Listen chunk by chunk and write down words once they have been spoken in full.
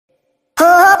What's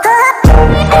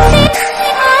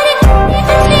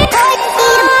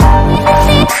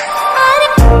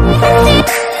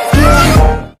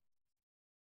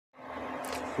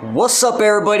up,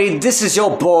 everybody? This is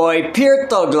your boy Pure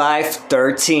Thug Life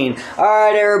 13.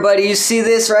 Alright, everybody, you see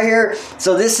this right here?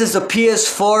 So this is the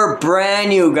PS4, brand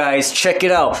new, guys. Check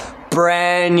it out,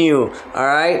 brand new.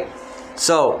 Alright,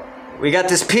 so we got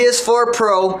this PS4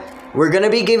 Pro we're gonna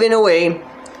be giving away.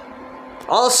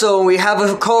 Also, we have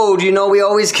a code. You know, we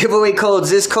always give away codes.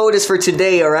 This code is for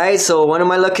today, alright? So one of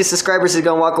my lucky subscribers is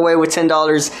gonna walk away with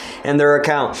 $10 in their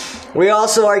account. We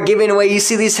also are giving away, you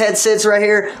see these headsets right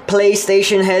here?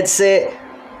 PlayStation headset,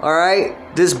 alright?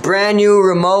 This brand new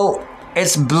remote,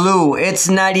 it's blue. It's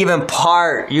not even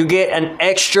part. You get an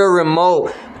extra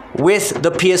remote with the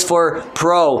PS4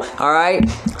 Pro, alright?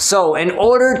 So in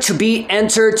order to be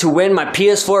entered to win my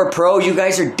PS4 Pro, you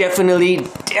guys are definitely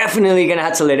gonna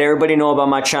have to let everybody know about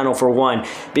my channel, for one,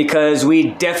 because we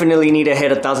definitely need to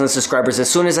hit 1,000 subscribers. As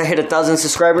soon as I hit 1,000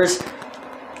 subscribers,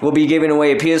 we'll be giving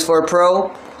away a PS4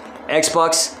 Pro,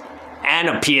 Xbox, and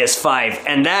a PS5,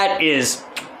 and that is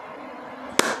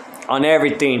on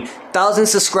everything. 1,000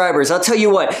 subscribers. I'll tell you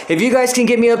what, if you guys can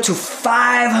get me up to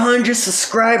 500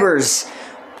 subscribers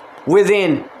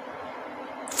within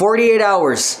 48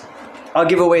 hours, I'll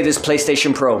give away this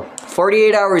PlayStation Pro.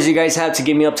 48 hours you guys have to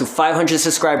get me up to 500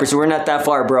 subscribers. We're not that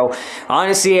far, bro.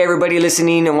 Honestly, everybody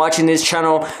listening and watching this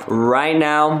channel right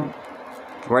now,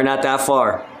 we're not that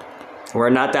far.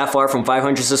 We're not that far from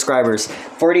 500 subscribers.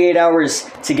 48 hours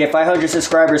to get 500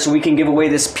 subscribers so we can give away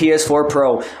this PS4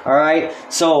 Pro. Alright,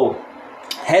 so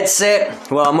headset.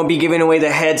 Well, I'm going to be giving away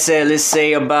the headset, let's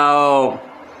say about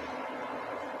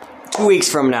 2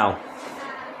 weeks from now.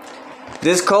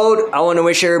 This code, I want to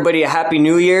wish everybody a happy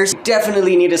New Year's.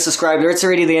 Definitely need to subscribe. It's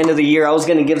already the end of the year. I was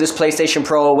going to give this PlayStation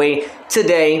Pro away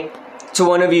today to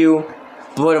one of you,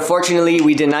 but unfortunately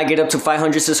we did not get up to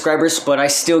 500 subscribers, but I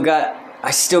still got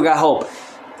hope.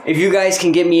 If you guys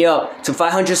can get me up to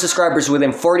 500 subscribers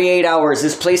within 48 hours,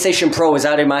 this PlayStation Pro is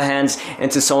out of my hands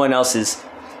and to someone else's.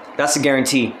 That's a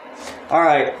guarantee.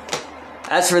 Alright,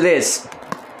 as for this,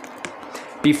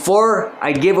 before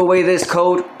I give away this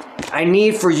code, I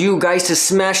need for you guys to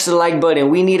smash the like button.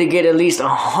 We need to get at least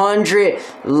 100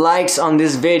 likes on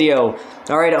this video.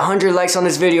 Alright, 100 likes on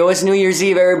this video. It's New Year's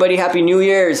Eve, everybody. Happy New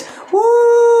Year's.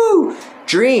 Woo!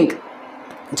 Drink.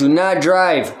 Do not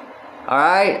drive.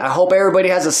 Alright? I hope everybody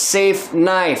has a safe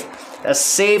night. A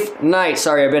safe night.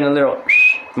 Sorry, I've been a little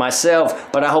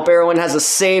myself, but I hope everyone has a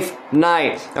safe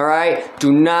night. Alright?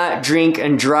 Do not drink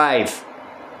and drive.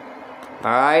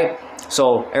 Alright?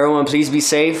 So, everyone, please be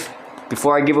safe.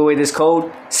 Before I give away this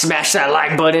code, smash that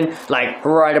like button, like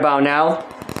right about now.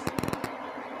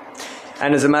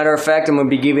 And as a matter of fact, I'm going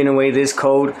to be giving away this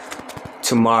code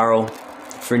tomorrow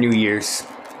for New Year's.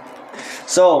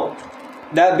 So,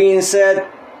 that being said,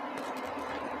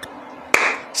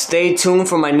 stay tuned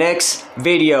for my next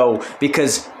video,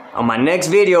 because on my next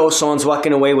video, someone's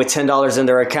walking away with $10 in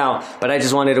their account. But I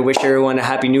just wanted to wish everyone a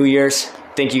happy New Year's.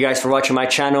 Thank you guys for watching my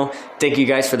channel. Thank you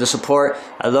guys for the support.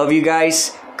 I love you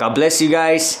guys. God bless you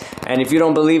guys. And if you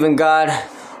don't believe in God,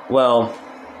 well,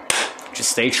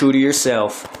 just stay true to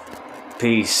yourself.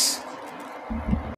 Peace.